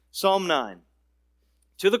Psalm 9.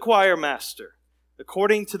 To the choir master,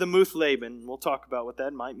 according to the Muth-Laban, we'll talk about what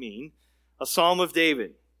that might mean, a psalm of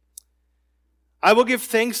David. I will give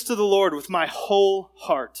thanks to the Lord with my whole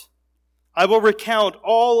heart. I will recount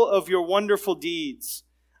all of your wonderful deeds.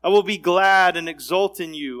 I will be glad and exult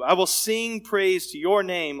in you. I will sing praise to your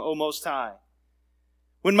name, O Most High.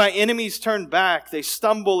 When my enemies turn back, they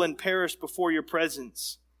stumble and perish before your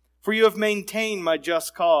presence. For you have maintained my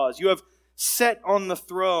just cause. You have set on the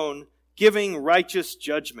throne, giving righteous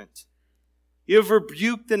judgment. You have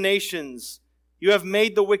rebuked the nations. You have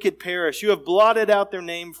made the wicked perish. You have blotted out their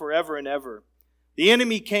name forever and ever. The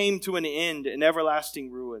enemy came to an end in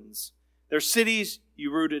everlasting ruins. Their cities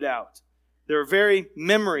you rooted out. Their very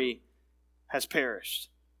memory has perished.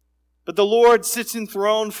 But the Lord sits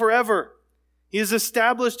enthroned forever. He has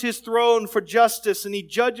established His throne for justice, and He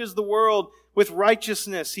judges the world with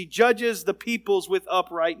righteousness. He judges the peoples with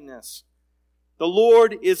uprightness. The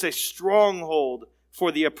Lord is a stronghold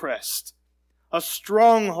for the oppressed, a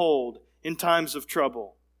stronghold in times of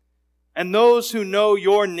trouble. And those who know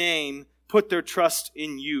your name put their trust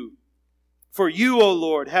in you. For you, O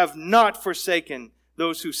Lord, have not forsaken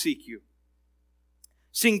those who seek you.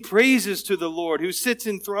 Sing praises to the Lord, who sits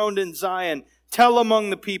enthroned in Zion. Tell among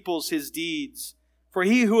the peoples His deeds. For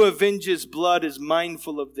He who avenges blood is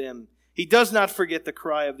mindful of them. He does not forget the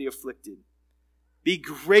cry of the afflicted. Be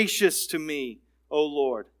gracious to me, O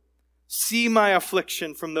Lord. See my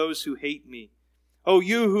affliction from those who hate me. O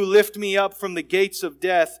you who lift me up from the gates of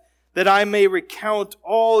death, that I may recount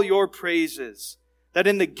all your praises, that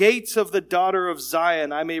in the gates of the daughter of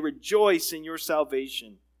Zion I may rejoice in your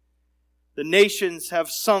salvation. The nations have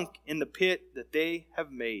sunk in the pit that they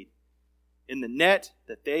have made. In the net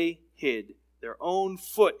that they hid, their own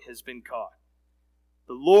foot has been caught.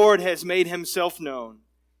 The Lord has made Himself known.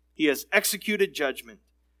 He has executed judgment.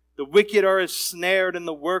 The wicked are ensnared in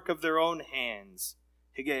the work of their own hands.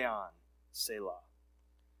 Higgaion, Selah.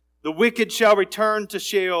 The wicked shall return to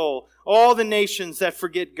Sheol, all the nations that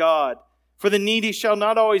forget God. For the needy shall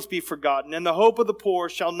not always be forgotten, and the hope of the poor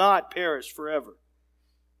shall not perish forever.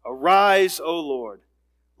 Arise, O Lord.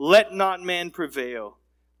 Let not man prevail.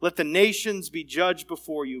 Let the nations be judged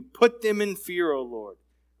before you. Put them in fear, O Lord.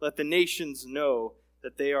 Let the nations know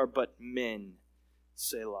that they are but men.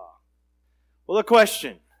 Selah. Well, a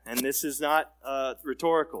question, and this is not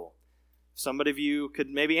rhetorical. Somebody of you could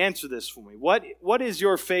maybe answer this for me. What is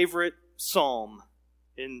your favorite psalm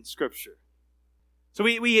in Scripture? So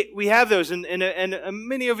we have those, and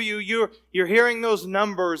many of you, you're hearing those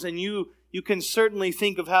numbers, and you can certainly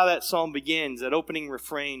think of how that psalm begins, that opening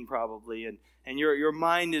refrain probably, and your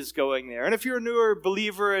mind is going there. And if you're a newer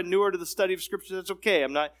believer and newer to the study of Scripture, that's okay.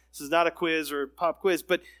 This is not a quiz or a pop quiz,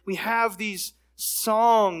 but we have these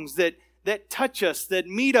songs that touch us, that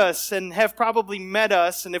meet us, and have probably met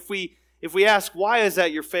us. And if we ask, why is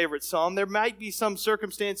that your favorite psalm, there might be some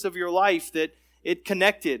circumstance of your life that it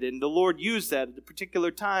connected, and the Lord used that at a particular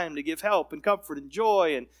time to give help and comfort and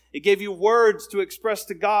joy, and it gave you words to express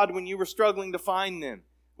to God when you were struggling to find them.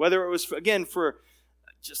 Whether it was, again, for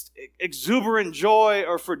just exuberant joy,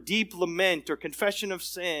 or for deep lament, or confession of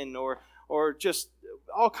sin, or just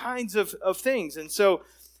all kinds of things. And so,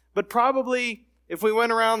 but probably, if we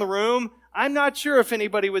went around the room, I'm not sure if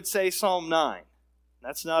anybody would say Psalm 9.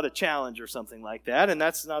 That's not a challenge or something like that, and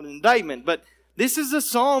that's not an indictment, but this is a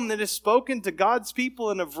psalm that is spoken to God's people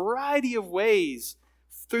in a variety of ways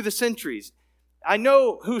through the centuries. I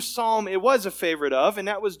know whose psalm it was a favorite of, and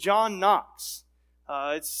that was John Knox.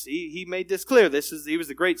 He made this clear. He was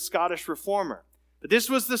the great Scottish reformer. But this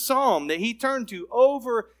was the psalm that he turned to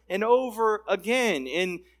over and over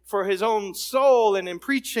again for his own soul and in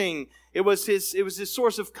preaching. It was his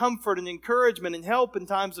source of comfort and encouragement and help in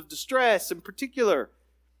times of distress in particular.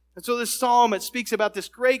 And so this psalm, it speaks about this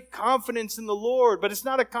great confidence in the Lord, but it's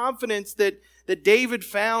not a confidence that David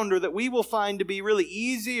found or that we will find to be really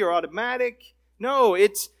easy or automatic. No,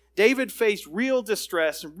 it's David faced real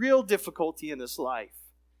distress and real difficulty in his life.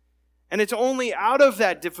 And it's only out of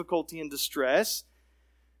that difficulty and distress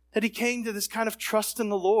that he came to this kind of trust in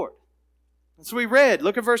the Lord. And so we read,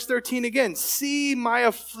 look at verse 13 again. See my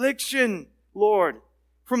affliction, Lord,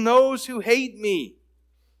 from those who hate me.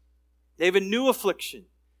 David knew affliction.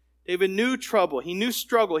 David knew trouble. He knew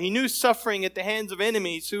struggle. He knew suffering at the hands of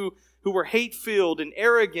enemies who were hate-filled and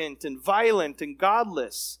arrogant and violent and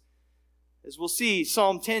godless. As we'll see,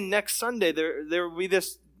 Psalm 10 next Sunday, there will be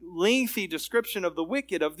this lengthy description of the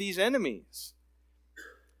wicked, of these enemies.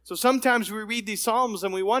 So sometimes we read these Psalms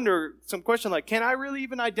and we wonder some question like, can I really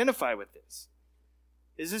even identify with this?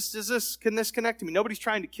 Can this connect to me? Nobody's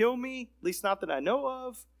trying to kill me, at least not that I know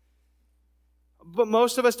of. But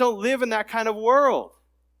most of us don't live in that kind of world.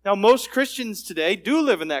 Now, most Christians today do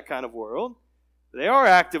live in that kind of world. They are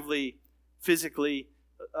actively, physically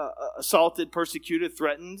assaulted, persecuted,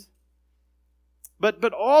 threatened.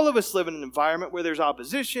 But all of us live in an environment where there's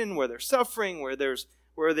opposition, where there's suffering, where there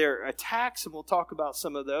are attacks, and we'll talk about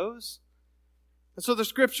some of those. And so the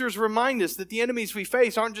Scriptures remind us that the enemies we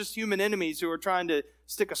face aren't just human enemies who are trying to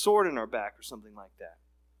stick a sword in our back or something like that.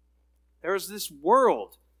 There's this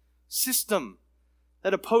world system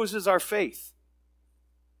that opposes our faith.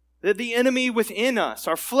 That the enemy within us,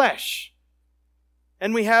 our flesh.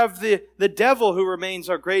 And we have the devil who remains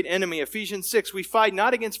our great enemy. Ephesians 6, we fight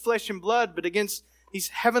not against flesh and blood, but against these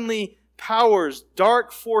heavenly powers,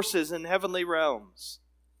 dark forces in heavenly realms.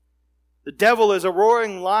 The devil is a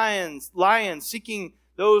roaring lion seeking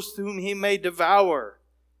those whom he may devour.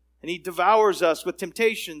 And he devours us with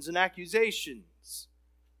temptations and accusations.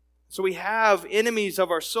 So we have enemies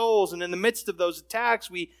of our souls, and in the midst of those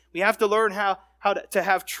attacks, we have to learn how to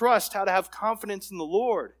have trust, how to have confidence in the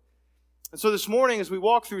Lord. And so this morning, as we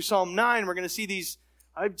walk through Psalm 9, we're going to see these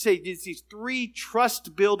 3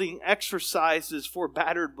 trust-building exercises for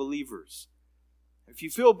battered believers. If you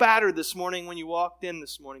feel battered this morning when you walked in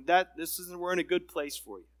this morning, we're in a good place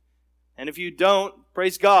for you. And if you don't,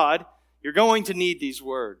 praise God, you're going to need these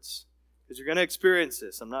words because you're going to experience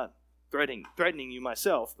this. I'm not threatening you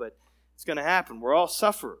myself, but it's going to happen. We're all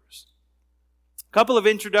sufferers. A couple of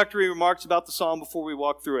introductory remarks about the psalm before we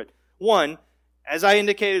walk through it. One, as I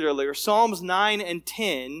indicated earlier, Psalms 9 and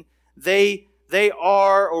 10, they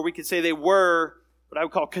are, or we could say they were, what I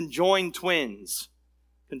would call conjoined twins.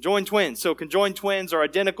 Conjoined twins. So conjoined twins are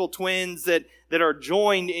identical twins that are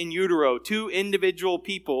joined in utero. 2 individual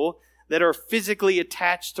people that are physically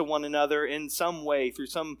attached to one another in some way through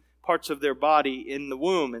some parts of their body in the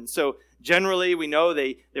womb. And so generally we know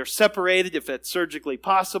they're separated if that's surgically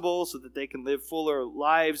possible so that they can live fuller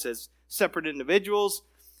lives as separate individuals.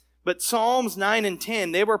 But Psalms 9 and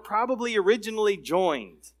 10, they were probably originally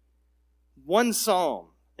joined. One psalm.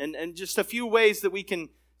 And just a few ways that we can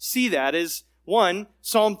see that is, one,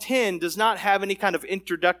 Psalm 10 does not have any kind of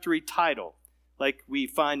introductory title like we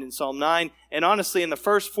find in Psalm 9. And honestly, in the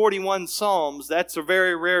first 41 Psalms, that's a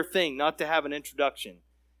very rare thing not to have an introduction.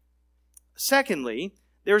 Secondly,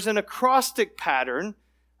 there's an acrostic pattern.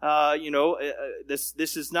 This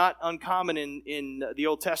is not uncommon in the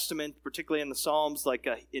Old Testament, particularly in the Psalms, like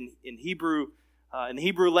in Hebrew. In the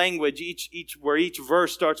Hebrew language, each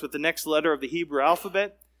verse starts with the next letter of the Hebrew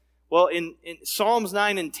alphabet. Well, in Psalms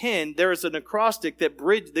 9 and 10, there is an acrostic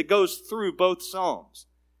that goes through both Psalms.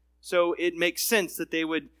 So it makes sense that they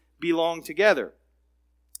would belong together.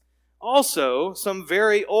 Also, some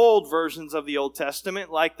very old versions of the Old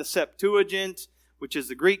Testament, like the Septuagint, which is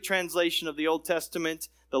the Greek translation of the Old Testament,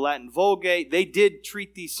 the Latin Vulgate, they did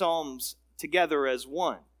treat these Psalms together as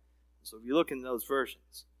one. So if you look in those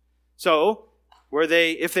versions. So,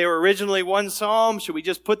 if they were originally one psalm, should we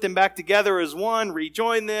just put them back together as one,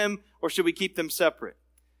 rejoin them, or should we keep them separate?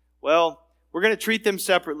 Well, we're going to treat them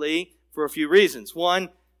separately for a few reasons. One,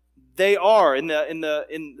 they are in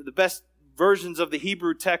the best versions of the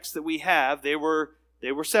Hebrew text that we have, they were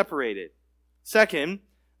separated. Second,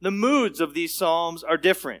 the moods of these psalms are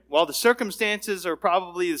different. While the circumstances are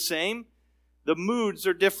probably the same, the moods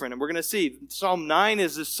are different. And we're going to see Psalm 9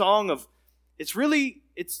 is a song of,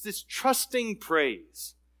 it's this trusting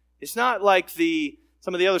praise. It's not like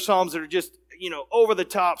some of the other psalms that are just, over the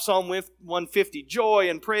top. Psalm 150, joy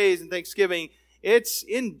and praise and thanksgiving. It's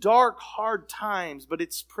in dark, hard times, but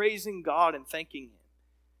it's praising God and thanking Him.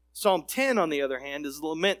 Psalm 10, on the other hand, is a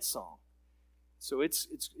lament psalm. So it's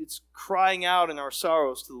crying out in our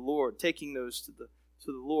sorrows to the Lord, taking those to the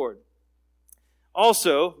Lord.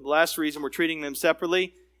 Also, the last reason we're treating them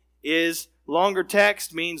separately is longer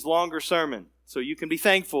text means longer sermon. So you can be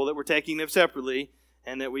thankful that we're taking them separately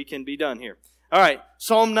and that we can be done here. All right,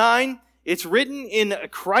 Psalm 9, it's written in a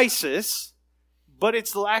crisis, but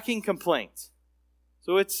it's lacking complaint.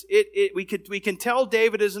 So we can tell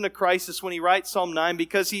David is in a crisis when he writes Psalm 9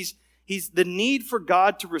 because he's the need for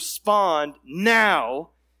God to respond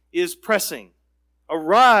now is pressing.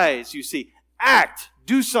 Arise, you see, act,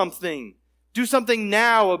 do something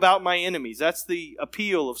now about my enemies. That's the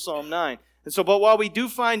appeal of Psalm 9. And so, but while we do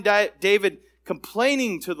find David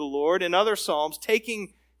complaining to the Lord in other Psalms,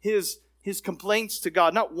 taking his complaints to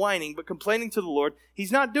God, not whining, but complaining to the Lord,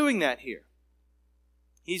 he's not doing that here.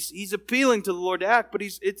 He's appealing to the Lord to act, but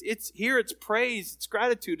it's praise, it's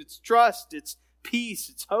gratitude, it's trust, it's peace,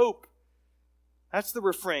 it's hope. That's the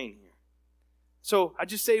refrain here. So I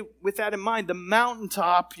just say, with that in mind, the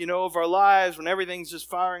mountaintop, of our lives, when everything's just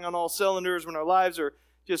firing on all cylinders, when our lives are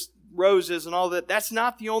just roses and all that, that's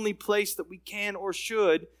not the only place that we can or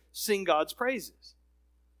should sing God's praises.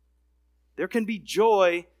 There can be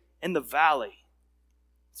joy in the valley.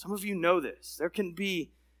 Some of you know this. There can be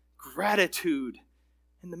gratitude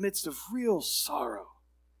in the midst of real sorrow.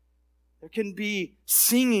 There can be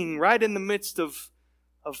singing right in the midst of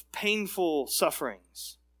painful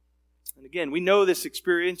sufferings. And again, we know this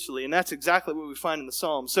experientially, and that's exactly what we find in the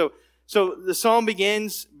Psalm. So the Psalm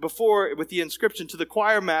begins with the inscription, to the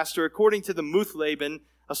choir master, according to the Muthleben,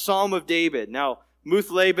 a Psalm of David. Now,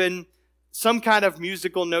 Muthleben, some kind of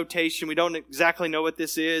musical notation. We don't exactly know what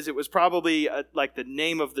this is. It was probably like the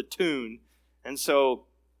name of the tune. And so,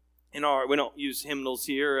 we don't use hymnals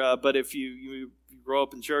here, but if you grow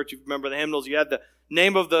up in church, you remember the hymnals, you had the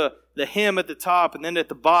name of the hymn at the top, and then at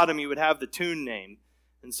the bottom you would have the tune name.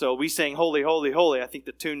 And so we sang Holy, Holy, Holy. I think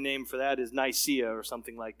the tune name for that is Nicaea or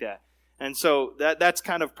something like that. And so that's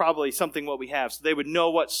kind of probably something what we have. So they would know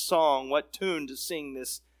what song, what tune to sing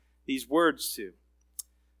these words to.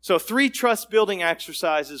 So 3 trust-building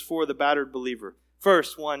exercises for the battered believer.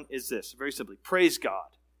 First one is this, very simply, praise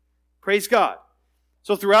God. Praise God.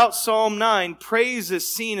 So throughout Psalm 9, praise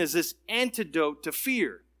is seen as this antidote to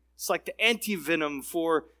fear. It's like the antivenom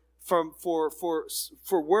for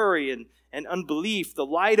worry and unbelief. The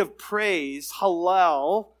light of praise,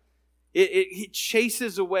 Hallel, it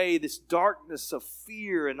chases away this darkness of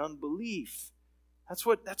fear and unbelief. That's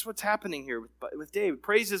what's happening here with David.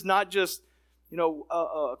 Praise is not just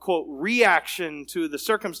a quote reaction to the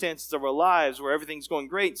circumstances of our lives where everything's going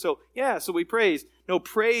great. So we praise. No,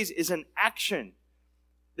 praise is an action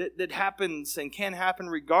that happens and can happen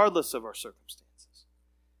regardless of our circumstances.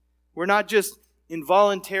 We're not just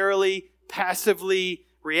involuntarily, passively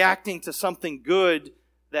reacting to something good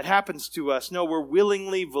that happens to us. No, we're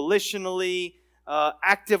willingly, volitionally,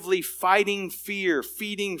 actively fighting fear,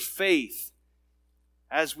 feeding faith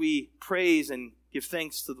as we praise and give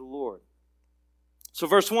thanks to the Lord. So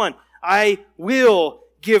verse 1, I will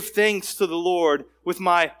give thanks to the Lord with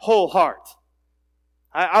my whole heart.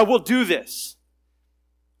 I will do this.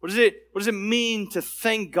 What does it mean to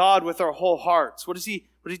thank God with our whole hearts? What is he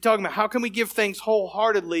talking about? How can we give thanks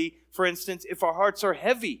wholeheartedly, for instance, if our hearts are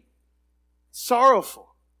heavy,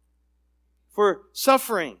 sorrowful, for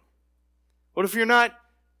suffering? What if you're not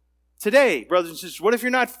today, brothers and sisters? What if you're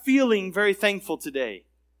not feeling very thankful today?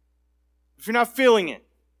 If you're not feeling it,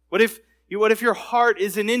 what if your heart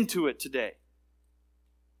isn't into it today?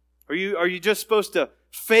 Are you just supposed to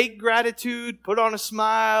fake gratitude, put on a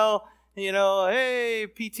smile, hey,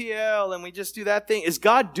 PTL, and we just do that thing? Is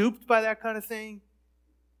God duped by that kind of thing?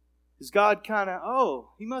 Is God kind of,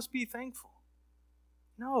 he must be thankful?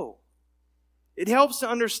 No. It helps to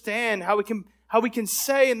understand how we can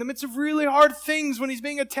say in the midst of really hard things when he's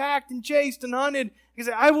being attacked and chased and hunted, he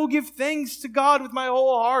says, I will give thanks to God with my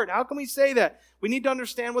whole heart. How can we say that? We need to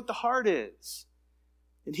understand what the heart is.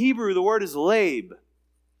 In Hebrew, the word is lab.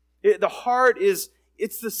 The heart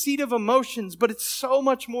it's the seat of emotions, but it's so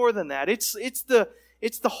much more than that. It's the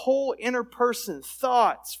whole inner person,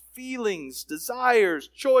 thoughts, feelings, desires,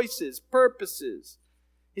 choices, purposes.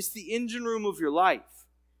 It's the engine room of your life.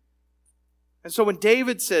 And so when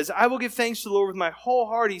David says, I will give thanks to the Lord with my whole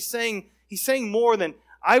heart, he's saying more than,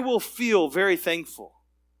 I will feel very thankful.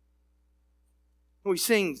 No, he's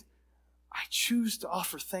saying, I choose to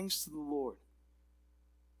offer thanks to the Lord.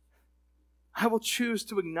 I will choose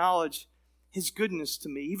to acknowledge His goodness to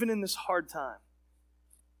me, even in this hard time.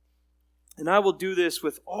 And I will do this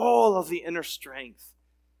with all of the inner strength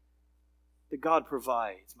that God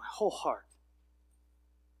provides, my whole heart.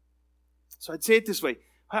 So I'd say it this way.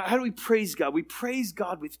 How do we praise God? We praise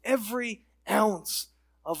God with every ounce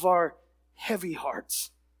of our heavy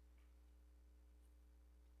hearts.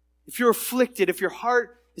 If you're afflicted, if your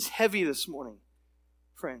heart is heavy this morning,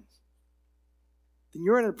 friends, then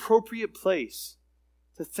you're in an appropriate place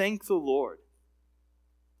to thank the Lord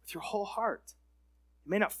with your whole heart.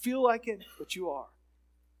 You may not feel like it, but you are.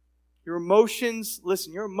 Your emotions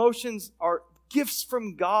are gifts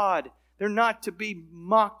from God. They're not to be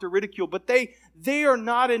mocked or ridiculed, but they are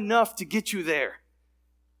not enough to get you there.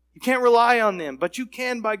 You can't rely on them, but you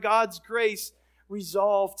can, by God's grace,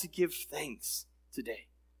 resolve to give thanks today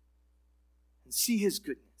and see His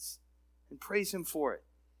goodness and praise Him for it.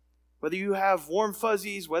 Whether you have warm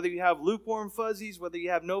fuzzies, whether you have lukewarm fuzzies, whether you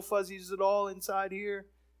have no fuzzies at all inside here,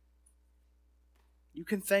 you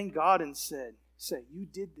can thank God and say, you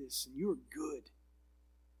did this and you are good.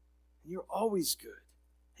 And you're always good.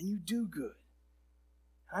 And you do good.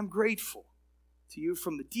 I'm grateful to you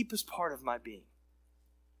from the deepest part of my being.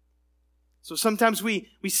 So sometimes we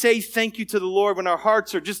say thank you to the Lord when our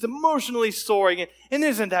hearts are just emotionally soaring. And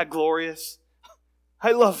isn't that glorious?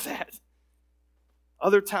 I love that.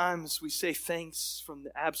 Other times we say thanks from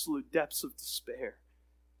the absolute depths of despair.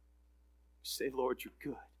 say, Lord, you're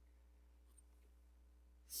good.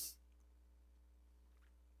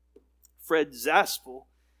 Fred Zaspel,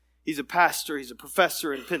 he's a pastor, he's a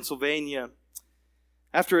professor in Pennsylvania.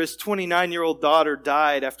 After his 29-year-old daughter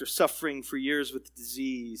died after suffering for years with the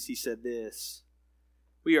disease, he said this: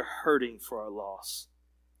 "We are hurting for our loss.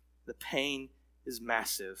 The pain is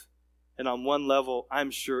massive, and on one level,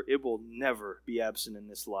 I'm sure it will never be absent in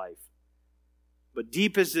this life. But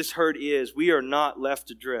deep as this hurt is, we are not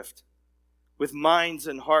left adrift. With minds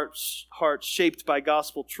and hearts shaped by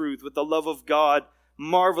gospel truth, with the love of God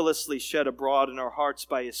marvelously shed abroad in our hearts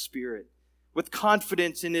by His Spirit, with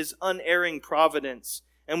confidence in His unerring providence,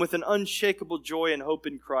 and with an unshakable joy and hope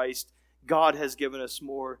in Christ, God has given us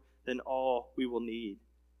more than all we will need."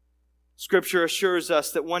 Scripture assures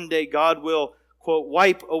us that one day God will, quote,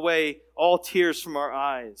 "wipe away all tears from our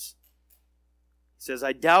eyes." He says,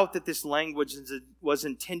 "I doubt that this language was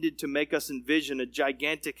intended to make us envision a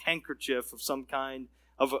gigantic handkerchief of some kind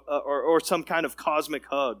of, or some kind of cosmic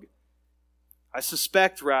hug. I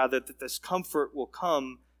suspect, rather, that this comfort will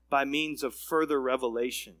come by means of further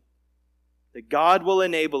revelation. That God will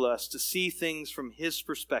enable us to see things from His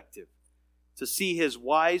perspective, to see His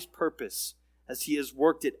wise purpose as He has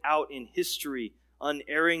worked it out in history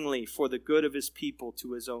unerringly for the good of His people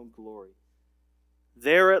to His own glory.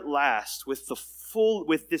 There at last, with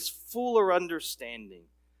this fuller understanding,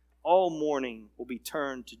 all mourning will be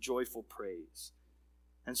turned to joyful praise.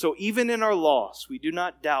 And so even in our loss, we do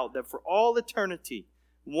not doubt that for all eternity,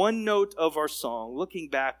 one note of our song, looking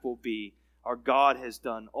back, will be, our God has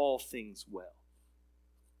done all things well."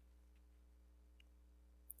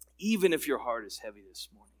 Even if your heart is heavy this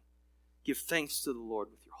morning, give thanks to the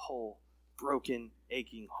Lord with your whole broken,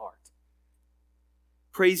 aching heart.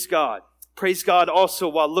 Praise God. Praise God also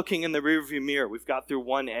while looking in the rearview mirror. We've got through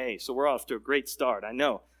 1A, so we're off to a great start, I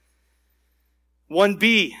know.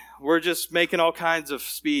 1B, we're just making all kinds of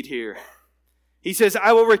speed here. He says,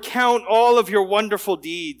 "I will recount all of your wonderful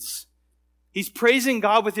deeds." He's praising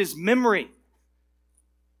God with his memory.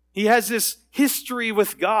 He has this history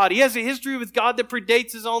with God. He has a history with God that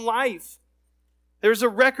predates his own life. There's a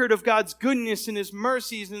record of God's goodness and His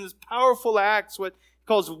mercies and His powerful acts, what he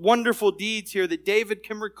calls wonderful deeds here, that David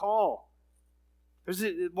can recall. There's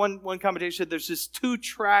one commentator said there's this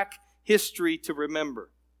 2-track history to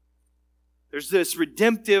remember. There's this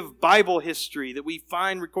redemptive Bible history that we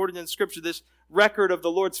find recorded in Scripture, this record of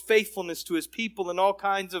the Lord's faithfulness to His people in all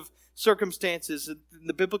kinds of circumstances in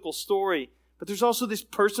the biblical story. But there's also this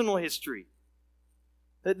personal history.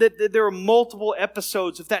 That there are multiple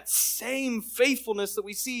episodes of that same faithfulness that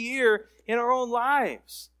we see here in our own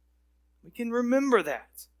lives. We can remember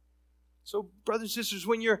that. So, brothers and sisters,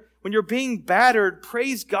 when you're being battered,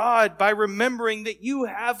 praise God by remembering that you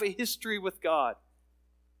have a history with God.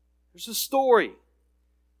 There's a story.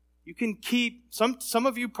 You can keep, some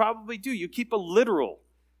of you probably do, you keep a literal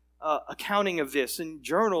accounting of this in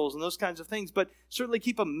journals and those kinds of things, but certainly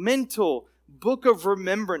keep a mental book of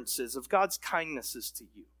remembrances of God's kindnesses to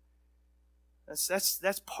you.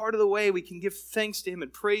 That's part of the way we can give thanks to Him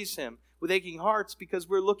and praise Him with aching hearts, because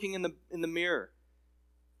we're looking in the mirror,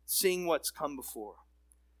 seeing what's come before.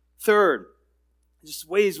 Third, just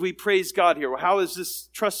ways we praise God here. Well, how is this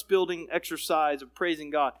trust-building exercise of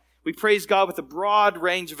praising God? We praise God with a broad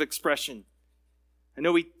range of expression. I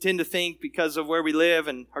know we tend to think, because of where we live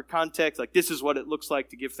and our context, like this is what it looks like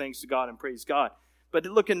to give thanks to God and praise God. But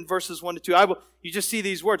look in verses 1 to 2. You just see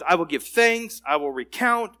these words. I will give thanks. I will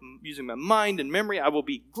recount, using my mind and memory. I will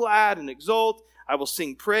be glad and exult. I will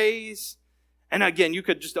sing praise. And again, you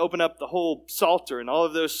could just open up the whole Psalter and all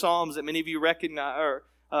of those Psalms that many of you recognize or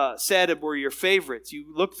said were your favorites. You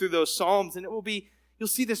look through those Psalms and you'll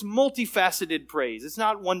see this multifaceted praise. It's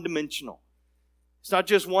not one-dimensional. It's not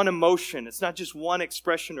just one emotion. It's not just one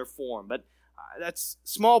expression or form. But that's a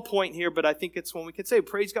small point here, but I think it's when we can say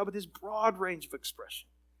praise God with His broad range of expression.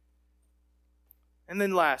 And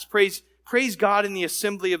then last, praise God in the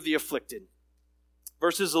assembly of the afflicted.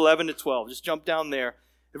 Verses 11 to 12. Just jump down there.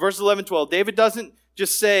 In verses 11 to 12, David doesn't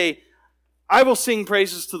just say, I will sing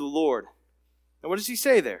praises to the Lord. And what does he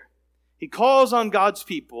say there? He calls on God's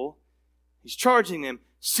people. He's charging them,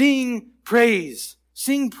 sing praise.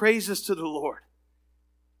 Sing praises to the Lord.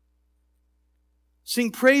 Sing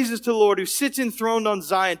praises to the Lord who sits enthroned on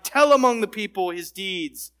Zion. Tell among the people His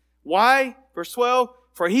deeds. Why? Verse 12,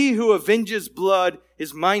 for He who avenges blood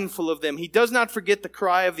is mindful of them. He does not forget the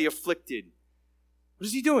cry of the afflicted. What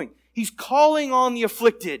is He doing? He's calling on the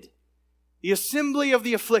afflicted, the assembly of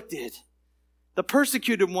the afflicted, the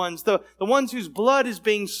persecuted ones, the ones whose blood is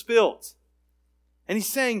being spilt. And He's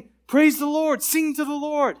saying, praise the Lord, sing to the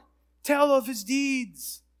Lord, tell of His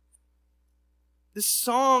deeds.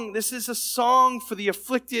 This is a song for the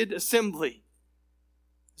afflicted assembly.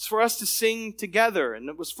 It's for us to sing together. And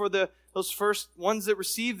it was for those first ones that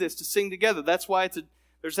received this to sing together. That's why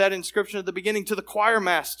there's that inscription at the beginning, to the choir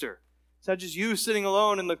master. It's not just you sitting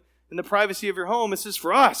alone in the privacy of your home. This is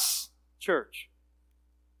for us, church.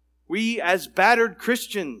 We, as battered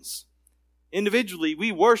Christians, individually,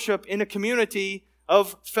 we worship in a community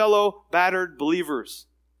of fellow battered believers.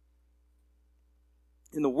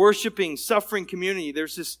 In the worshiping, suffering community,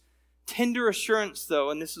 there's this tender assurance, though,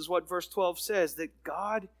 and this is what verse 12 says, that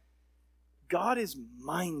God is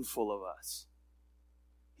mindful of us.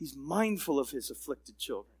 He's mindful of His afflicted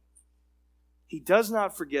children. He does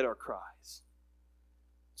not forget our cries.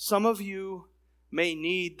 Some of you may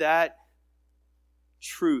need that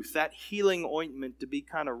truth, that healing ointment to be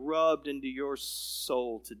kind of rubbed into your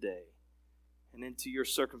soul today and into your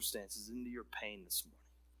circumstances, into your pain this morning.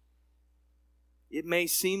 It may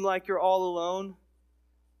seem like you're all alone,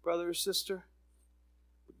 brother or sister,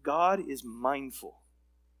 but God is mindful.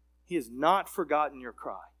 He has not forgotten your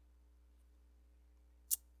cry.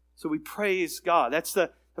 So we praise God. That's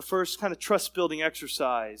the first kind of trust-building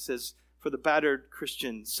exercise as for the battered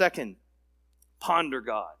Christian. Second, ponder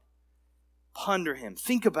God. Ponder Him.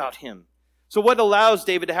 Think about Him. So what allows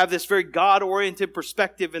David to have this very God-oriented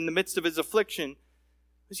perspective in the midst of his affliction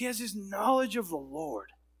is he has his knowledge of the Lord.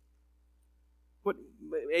 What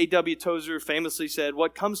A.W. Tozer famously said,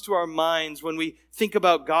 what comes to our minds when we think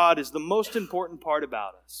about God is the most important part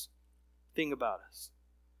about us. Thing about us.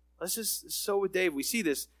 This is so with David. We see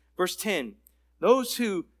this. Verse 10. Those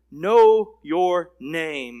who know your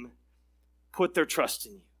name put their trust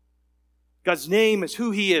in you. God's name is who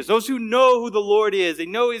He is. Those who know who the Lord is, they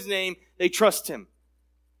know His name, they trust Him.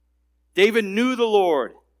 David knew the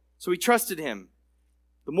Lord, so he trusted Him.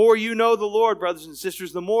 The more you know the Lord, brothers and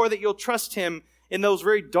sisters, the more that you'll trust Him in those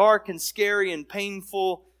very dark and scary and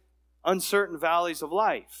painful, uncertain valleys of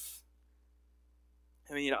life.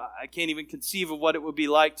 I mean, I can't even conceive of what it would be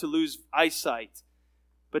like to lose eyesight.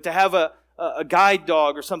 But to have a guide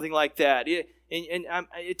dog or something like that,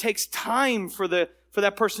 it takes time for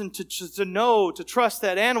that person to know, to trust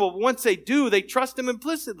that animal. But once they do, they trust Him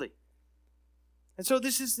implicitly. And so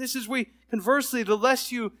this is conversely, the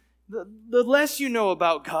less you know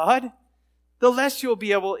about God, the less you'll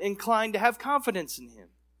be inclined to have confidence in Him.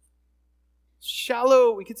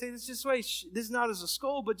 Shallow, we could say this way, this is not as a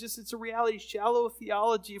skull, but just it's a reality, shallow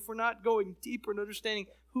theology, if we're not going deeper and understanding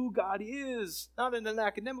who God is, not in an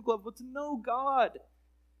academic level, but to know God.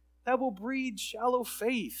 That will breed shallow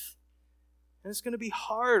faith. And it's going to be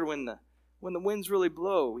hard when the winds really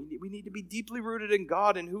blow. We need to be deeply rooted in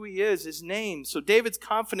God and who He is, His name. So David's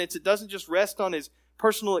confidence, it doesn't just rest on his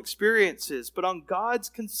personal experiences, but on God's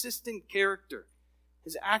consistent character,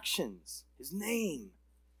 His actions, His name,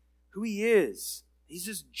 who He is.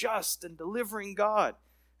 He's just and delivering God.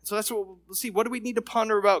 And so that's what we'll see. What do we need to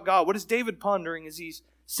ponder about God? What is David pondering as he's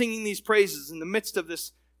singing these praises in the midst of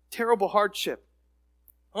this terrible hardship?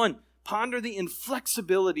 One, ponder the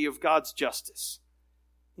inflexibility of God's justice.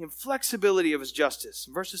 The inflexibility of His justice.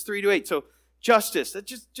 Verses 3-8. So justice, that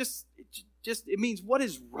it means what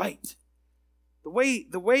is right. The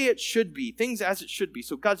way it should be, things as it should be.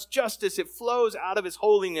 So God's justice, it flows out of His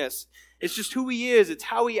holiness. It's just who He is. It's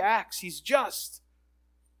how He acts. He's just.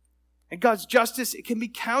 And God's justice, it can be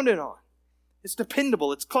counted on. It's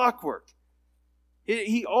dependable. It's clockwork.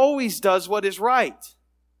 He always does what is right.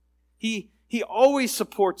 He always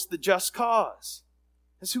supports the just cause.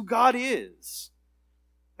 That's who God is.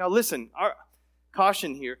 Now listen, our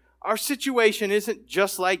caution here. Our situation isn't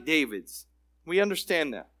just like David's. We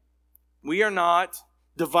understand that. We are not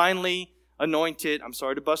divinely anointed, I'm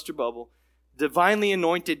sorry to bust your bubble, divinely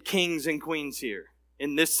anointed kings and queens here,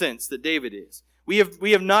 in this sense that David is. We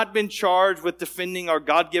have not been charged with defending our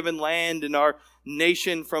God-given land and our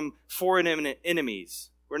nation from foreign enemies.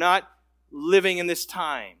 We're not living in this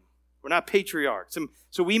time. We're not patriarchs. And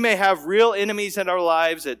so we may have real enemies in our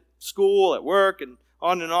lives at school, at work, and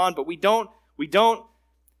on, but we don't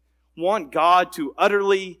want God to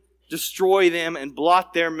utterly destroy them and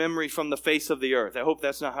blot their memory from the face of the earth. I hope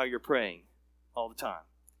that's not how you're praying all the time.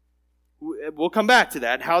 We'll come back to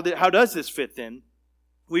that. How does this fit then?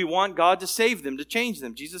 We want God to save them, to change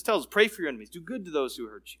them. Jesus tells us, pray for your enemies. Do good to those who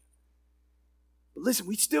hurt you. But listen,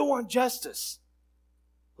 we still want justice.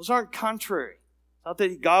 Those aren't contrary. It's not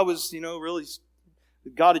that God was, really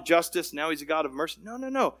the God of justice. Now He's a God of mercy.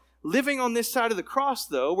 No. Living on this side of the cross,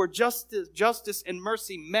 though, where justice and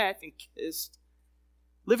mercy met and kissed,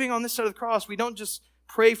 living on this side of the cross, we don't just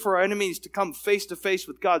pray for our enemies to come face to face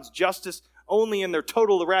with God's justice only in their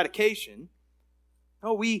total eradication.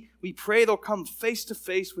 No, we pray they'll come face to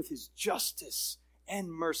face with His justice and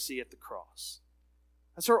mercy at the cross.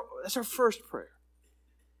 That's our first prayer.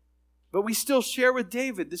 But we still share with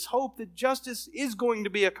David this hope that justice is going to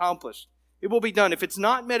be accomplished. It will be done. If it's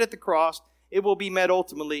not met at the cross, it will be met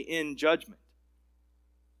ultimately in judgment.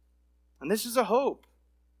 And this is a hope.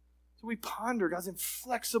 So we ponder God's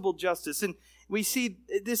inflexible justice. And we see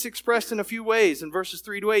this expressed in a few ways. In verses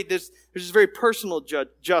 3 to 8, there's this very personal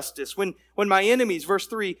justice. When my enemies, verse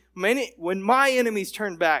 3, when my enemies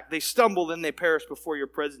turn back, they stumble and they perish before your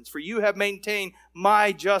presence. For you have maintained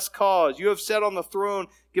my just cause. You have sat on the throne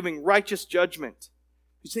giving righteous judgment.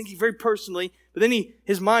 He's thinking very personally, but then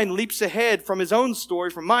his mind leaps ahead from his own story,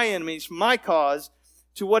 from my enemies, from my cause,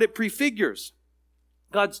 to what it prefigures.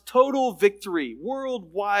 God's total victory,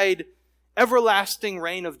 worldwide, everlasting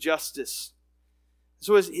reign of justice.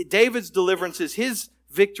 So as David's deliverances, his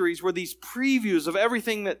victories were these previews of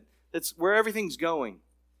everything that's where everything's going.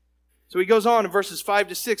 So he goes on in verses 5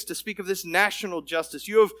 to 6 to speak of this national justice.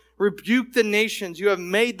 You have rebuked the nations. You have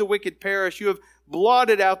made the wicked perish. You have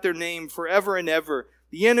blotted out their name forever and ever.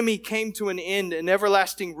 The enemy came to an end in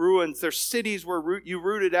everlasting ruins. Their cities were you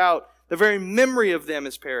rooted out. The very memory of them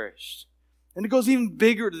has perished. And it goes even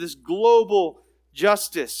bigger to this global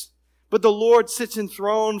justice. But the Lord sits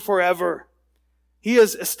enthroned forever. He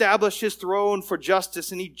has established His throne for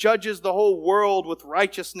justice, and He judges the whole world with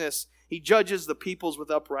righteousness. He judges the peoples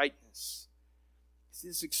with uprightness.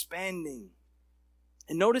 It's expanding.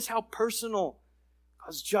 And notice how personal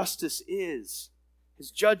God's justice is.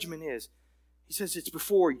 His judgment is. He says it's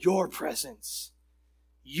before your presence.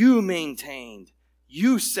 You maintained.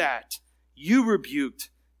 You sat. You rebuked.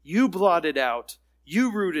 You blotted out.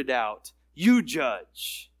 You rooted out. You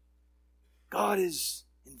judge. God is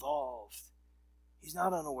involved. He's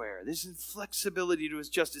not unaware. There's inflexibility to His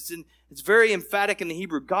justice. And it's very emphatic in the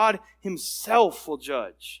Hebrew. God Himself will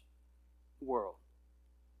judge the world.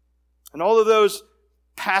 And all of those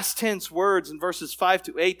past tense words in verses 5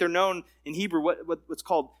 to 8, they're known in Hebrew what's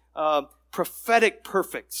called prophetic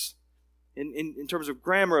perfects in terms of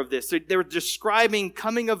grammar of this. They're describing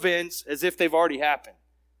coming events as if they've already happened.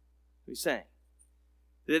 What he's saying.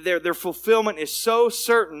 Their fulfillment is so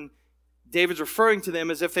certain, David's referring to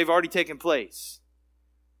them as if they've already taken place.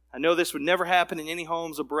 I know this would never happen in any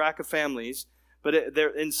homes of Baraka families, but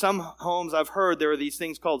in some homes I've heard there are these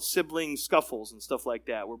things called sibling scuffles and stuff like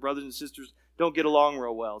that, where brothers and sisters don't get along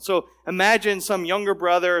real well. So imagine some younger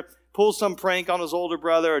brother pulls some prank on his older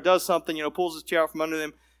brother or does something, pulls his chair out from under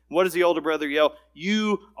them. What does the older brother yell?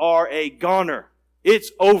 You are a goner.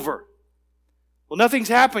 It's over. Well, nothing's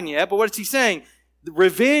happened yet, but what's he saying? The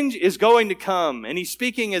revenge is going to come, and he's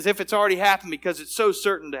speaking as if it's already happened because it's so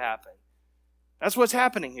certain to happen. That's what's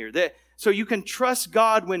happening here. So you can trust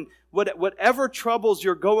God when whatever troubles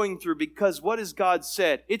you're going through, because what has God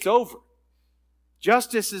said? It's over.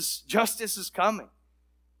 Justice is coming.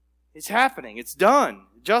 It's happening. It's done.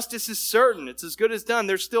 Justice is certain. It's as good as done.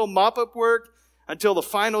 There's still mop-up work until the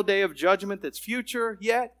final day of judgment that's future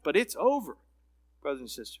yet, but it's over, brothers and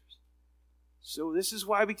sisters. So this is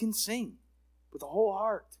why we can sing with a whole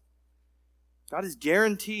heart. God is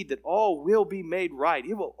guaranteed that all will be made right.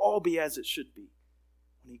 It will all be as it should be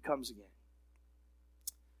when He comes again.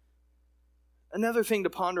 Another thing to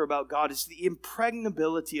ponder about God is the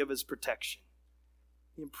impregnability of His protection.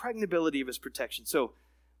 The impregnability of His protection. So,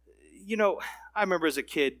 I remember as a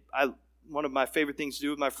kid, one of my favorite things to do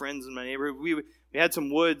with my friends in my neighborhood, we had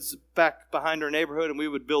some woods back behind our neighborhood, and we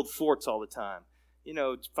would build forts all the time.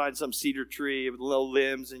 Find some cedar tree with little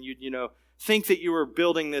limbs, and you'd, think that you were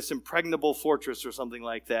building this impregnable fortress or something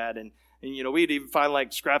like that. And we'd even find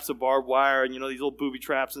like scraps of barbed wire and, these little booby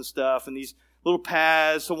traps and stuff and these little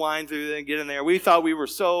paths to wind through and get in there. We thought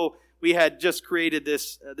we had just created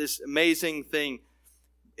this amazing thing.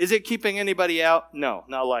 Is it keeping anybody out? No,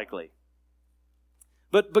 not likely.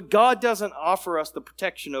 But God doesn't offer us the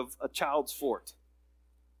protection of a child's fort.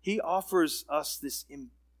 He offers us this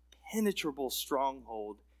impenetrable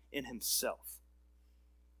stronghold in Himself.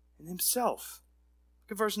 In Himself.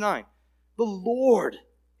 Look at verse 9. The Lord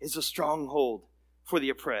is a stronghold for the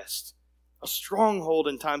oppressed, a stronghold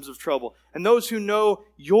in times of trouble. And those who know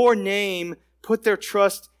your name put their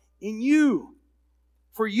trust in you.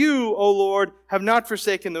 For you, O Lord, have not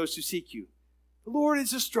forsaken those who seek you. The Lord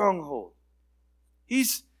is a stronghold.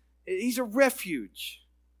 He's a refuge.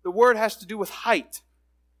 The word has to do with height.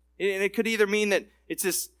 And it could either mean that it's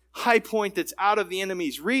this high point that's out of the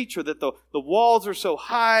enemy's reach, or that the walls are so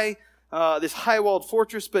high, this high-walled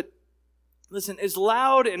fortress. But listen, as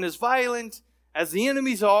loud and as violent as the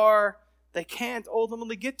enemies are, they can't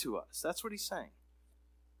ultimately get to us. That's what he's saying.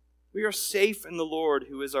 We are safe in the Lord,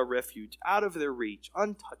 who is our refuge, out of their reach,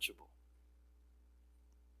 untouchable.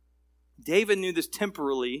 David knew this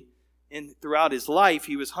temporally, and throughout his life,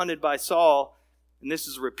 he was hunted by Saul, and this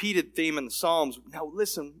is a repeated theme in the Psalms. Now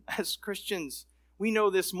listen, as Christians, we know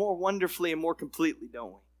this more wonderfully and more completely,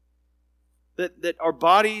 don't we? That our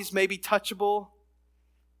bodies may be touchable,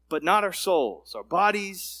 but not our souls. Our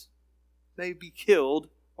bodies may be killed,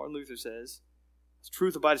 Martin Luther says. It's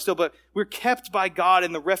truth about it still, but we're kept by God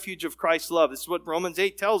in the refuge of Christ's love. This is what Romans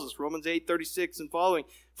 8 tells us, Romans 8:36 and following.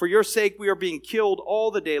 For your sake we are being killed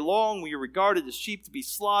all the day long. We are regarded as sheep to be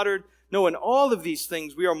slaughtered. No, in all of these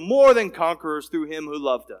things we are more than conquerors through him who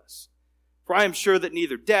loved us. For I am sure that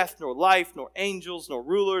neither death, nor life, nor angels, nor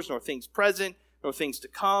rulers, nor things present, nor things to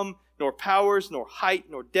come, nor powers, nor height,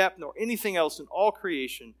 nor depth, nor anything else in all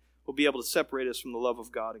creation will be able to separate us from the love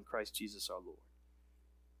of God in Christ Jesus our Lord.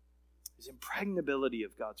 His impregnability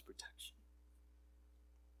of God's protection.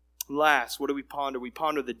 And last, what do we ponder? We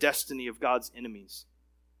ponder the destiny of God's enemies.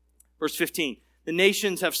 Verse 15, the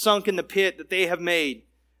nations have sunk in the pit that they have made,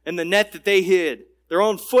 and the net that they hid. Their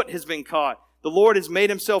own foot has been caught. The Lord has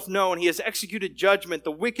made himself known. He has executed judgment.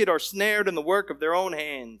 The wicked are snared in the work of their own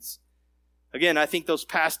hands. Again, I think those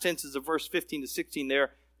past tenses of verse 15 to 16,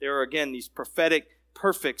 there are again these prophetic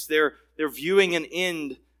perfects. They're viewing an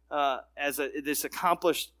end as this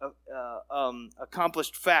accomplished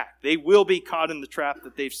fact. They will be caught in the trap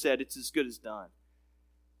that they've said it's as good as done.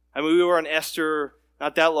 I mean, we were in Esther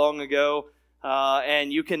not that long ago,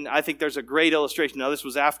 and I think there's a great illustration. Now, this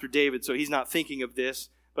was after David, so he's not thinking of this,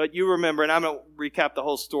 but you remember, and I'm going to recap the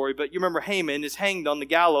whole story, but you remember Haman is hanged on the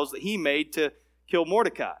gallows that he made to kill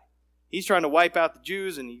Mordecai. He's trying to wipe out the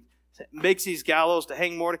Jews, and he makes these gallows to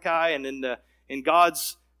hang Mordecai, and in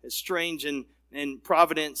God's strange and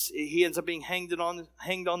providence, he ends up being hanged on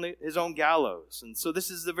his own gallows. And so this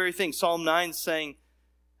is the very thing. Psalm 9 is saying,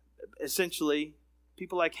 essentially,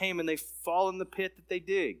 people like Haman, they fall in the pit that they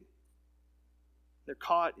dig. They're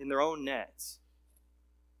caught in their own nets.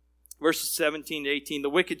 Verses 17 to 18, the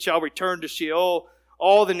wicked shall return to Sheol,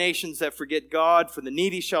 all the nations that forget God, for the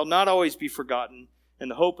needy shall not always be forgotten, and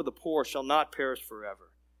the hope of the poor shall not perish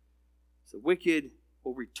forever. So the wicked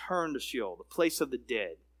will return to Sheol, the place of the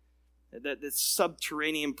dead. That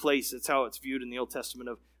subterranean place, that's how it's viewed in the Old Testament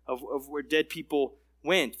of where dead people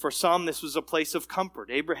went. For some, this was a place of comfort,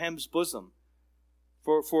 Abraham's bosom.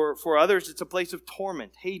 For others, it's a place of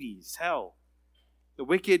torment, Hades, hell. The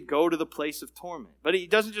wicked go to the place of torment. But he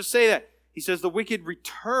doesn't just say that. He says the wicked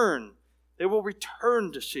return. They will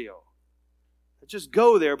return to Sheol. They just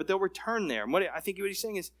go there, but they'll return there. And I think what he's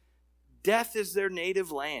saying is, death is their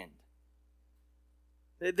native land.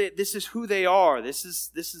 This is who they are. This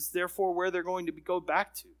is therefore where they're going to go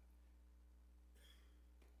back to.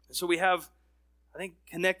 And so we have, I think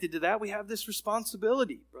connected to that, we have this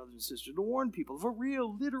responsibility, brothers and sisters, to warn people of a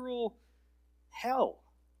real, literal hell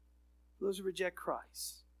for those who reject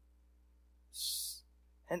Christ.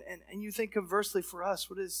 And you think conversely for us,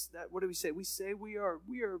 what is that? What do we say? We say we are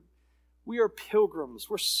pilgrims.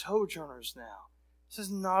 We're sojourners now. This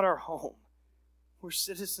is not our home. We're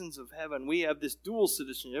citizens of heaven. We have this dual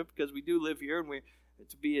citizenship because we do live here and we're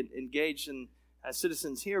to be engaged as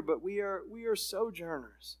citizens here, but we are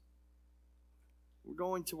sojourners. We're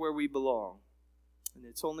going to where we belong. And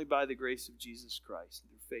it's only by the grace of Jesus Christ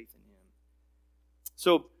and through faith in Him.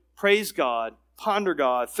 So praise God, ponder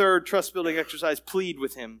God. Third, trust-building exercise, plead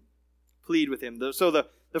with Him. Plead with Him. So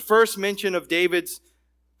the first mention of David's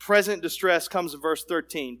present distress comes in verse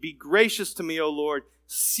 13. Be gracious to me, O Lord.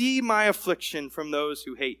 See my affliction from those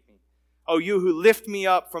who hate me. O you who lift me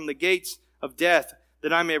up from the gates of death,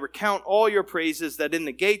 that I may recount all your praises, that in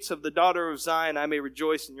the gates of the daughter of Zion I may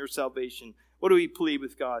rejoice in your salvation. What do we plead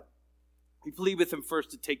with God? We plead with Him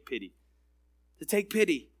first to take pity. To take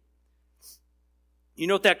pity. You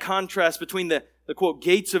note that contrast between the quote,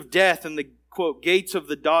 gates of death and the, quote, gates of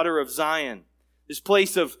the daughter of Zion. This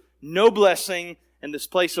place of no blessing and this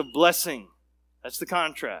place of blessing. That's the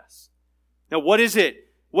contrast. Now, what is it?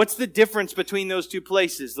 What's the difference between those two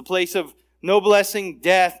places? The place of no blessing,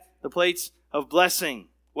 death, the place of blessing.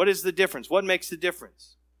 What is the difference? What makes the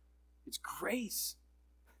difference? It's grace.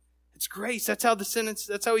 It's grace. That's how the sentence,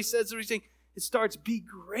 that's how he says it. It starts, be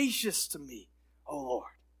gracious to me, O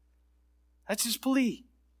Lord. That's his plea.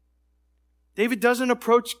 David doesn't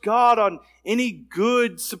approach God on any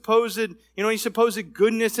good supposed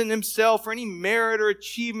goodness in himself or any merit or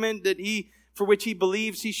achievement for which he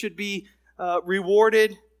believes he should be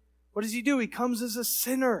rewarded. What does he do? He comes as a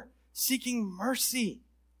sinner seeking mercy.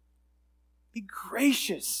 Be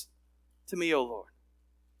gracious to me, O Lord.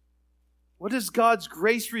 What does God's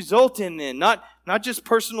grace result in then? Not just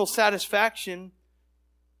personal satisfaction,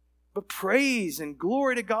 but praise and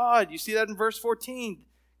glory to God. You see that in verse 14.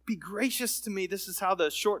 Be gracious to me. This is how the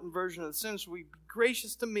shortened version of the sentence will be. Be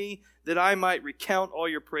gracious to me that I might recount all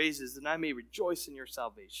your praises, that I may rejoice in your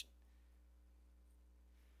salvation.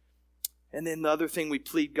 And then the other thing we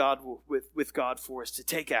plead God with God for is to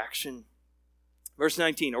take action. Verse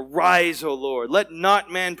 19, arise, O Lord. Let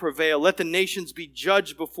not man prevail. Let the nations be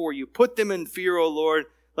judged before you. Put them in fear, O Lord.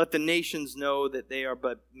 Let the nations know that they are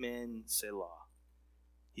but men, Selah.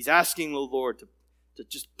 He's asking the Lord to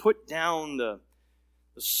just put down the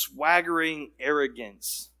swaggering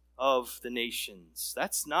arrogance of the nations.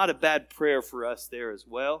 That's not a bad prayer for us there as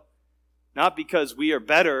well. Not because we are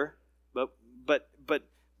better, but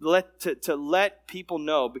to let people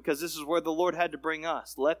know, because this is where the Lord had to bring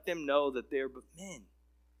us. Let them know that they're but men.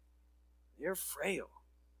 They're frail.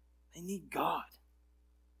 They need God.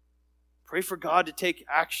 Pray for God to take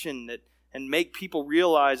action and make people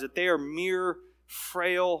realize that they are mere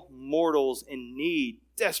frail mortals in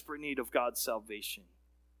desperate need of God's salvation.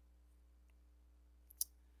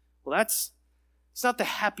 Well, it's not the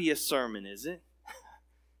happiest sermon, is it?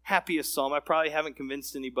 Happiest psalm. I probably haven't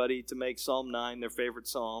convinced anybody to make Psalm 9 their favorite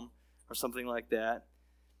psalm or something like that.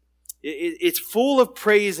 It's full of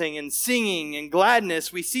praising and singing and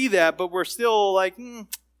gladness. We see that, but we're still like,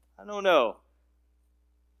 I don't know.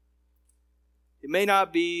 It may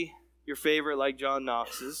not be your favorite like John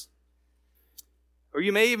Knox's. Or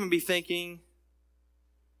you may even be thinking,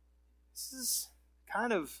 this is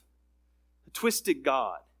kind of a twisted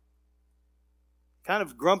God. Kind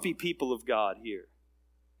of grumpy people of God here.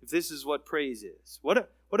 If this is what praise is. What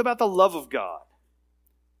about the love of God?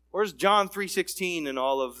 Where's John 3:16 in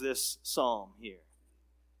all of this psalm here?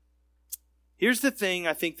 Here's the thing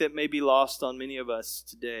I think that may be lost on many of us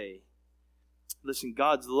today. Listen,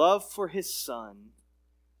 God's love for His Son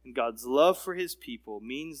and God's love for His people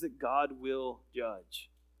means that God will judge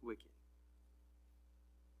the wicked.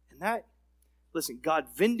 And God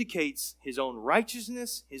vindicates His own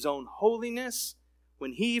righteousness, His own holiness,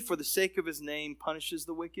 when He, for the sake of His name, punishes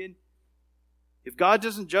the wicked. If God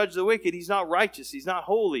doesn't judge the wicked, He's not righteous. He's not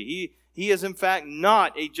holy. He is, in fact,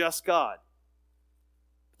 not a just God.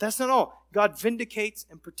 But that's not all. God vindicates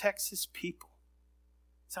and protects His people.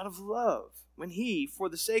 It's out of love. When He, for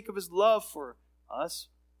the sake of His love for us,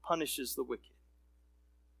 punishes the wicked.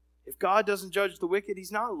 If God doesn't judge the wicked,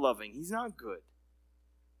 He's not loving. He's not good.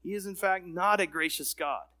 He is, in fact, not a gracious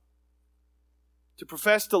God. To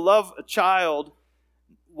profess to love a child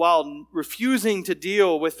while refusing to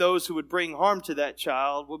deal with those who would bring harm to that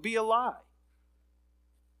child would be a lie.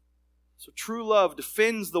 So true love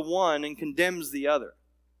defends the one and condemns the other.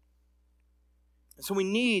 And so we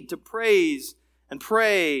need to praise and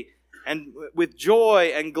pray and with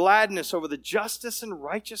joy and gladness over the justice and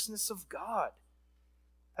righteousness of God.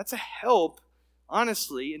 That's a help,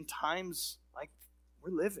 honestly, in times like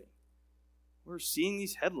we're living. We're seeing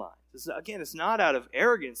these headlines. It's not out of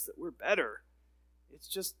arrogance that we're better. It's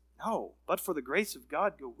just, no, but for the grace of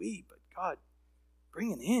God go we, but God,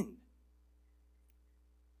 bring an end.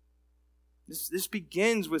 This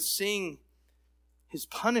begins with seeing His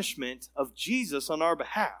punishment of Jesus on our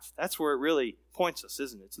behalf. That's where it really points us,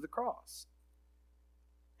 isn't it? To the cross.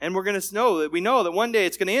 And we're going to know that one day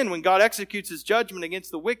it's going to end when God executes His judgment against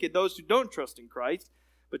the wicked, those who don't trust in Christ.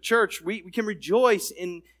 But church, we can rejoice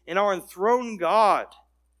in our enthroned God.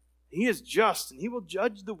 He is just and He will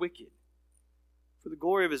judge the wicked for the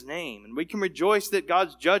glory of His name. And we can rejoice that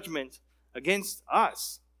God's judgment against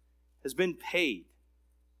us has been paid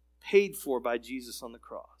for by Jesus on the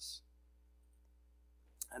cross.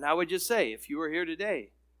 And I would just say, if you are here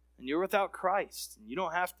today and you're without Christ, and you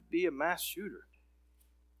don't have to be a mass shooter,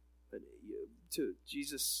 but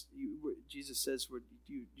Jesus says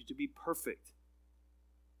you to be perfect.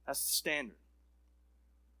 That's the standard.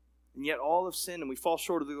 And yet all have sinned and we fall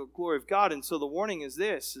short of the glory of God. And so the warning is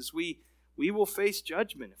this, is we will face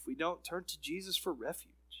judgment if we don't turn to Jesus for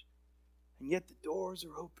refuge. And yet the doors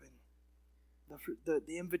are open.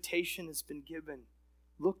 The invitation has been given.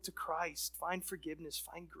 Look to Christ. Find forgiveness.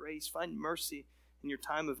 Find grace. Find mercy in your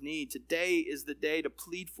time of need. Today is the day to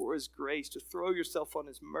plead for His grace, to throw yourself on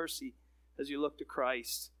His mercy as you look to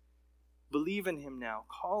Christ. Believe in Him now.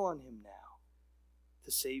 Call on Him now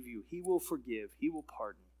to save you. He will forgive. He will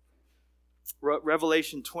pardon.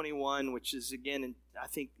 Revelation 21, which is again, I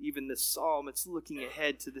think even this psalm, it's looking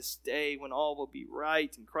ahead to this day when all will be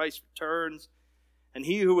right and Christ returns. And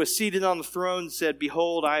He who was seated on the throne said,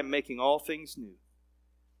 behold, I am making all things new.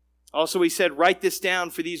 Also He said, write this down,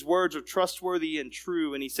 for these words are trustworthy and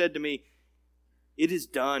true. And He said to me, it is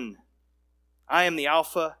done. I am the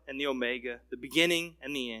Alpha and the Omega, the beginning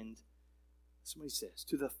and the end. Somebody says,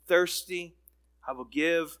 to the thirsty I will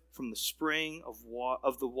give from the spring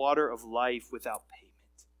of the water of life without payment.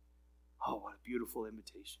 Oh, what a beautiful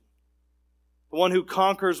invitation. The one who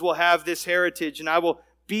conquers will have this heritage, and I will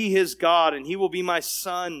be his God, and he will be my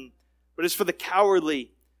son. But as for the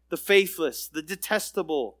cowardly, the faithless, the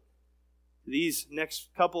detestable, these next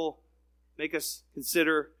couple make us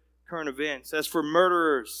consider current events. As for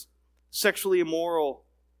murderers, sexually immoral,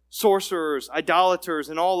 sorcerers, idolaters,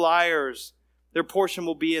 and all liars, their portion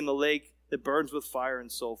will be in the lake that burns with fire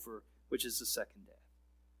and sulfur, which is the second death.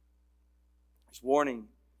 There's warning,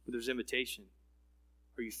 but there's invitation.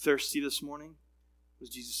 Are you thirsty this morning? What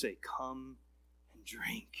does Jesus say? Come and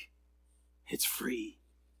drink. It's free.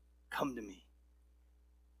 Come to me.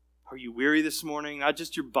 Are you weary this morning? Not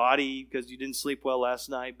just your body because you didn't sleep well last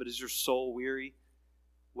night, but is your soul weary?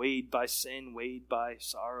 Weighed by sin, weighed by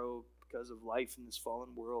sorrow because of life in this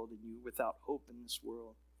fallen world, and you without hope in this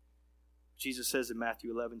world. Jesus says in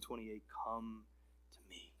Matthew 11:28, come to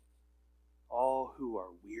me, all who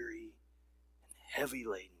are weary and heavy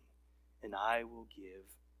laden, and I will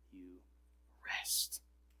give you rest.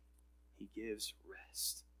 He gives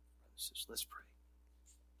rest. Brothers and sisters, let's pray.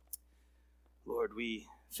 Lord, we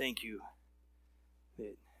thank you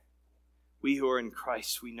that we who are in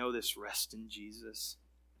Christ, we know this rest in Jesus.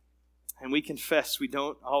 And we confess we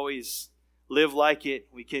don't always live like it.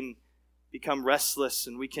 We can become restless,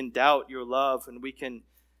 and we can doubt your love, and we can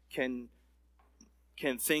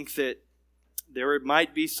think that there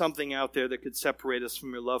might be something out there that could separate us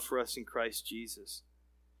from your love for us in Christ Jesus.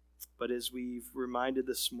 But as we've reminded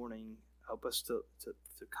this morning, help us to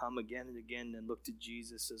come again and again and look to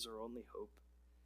Jesus as our only hope.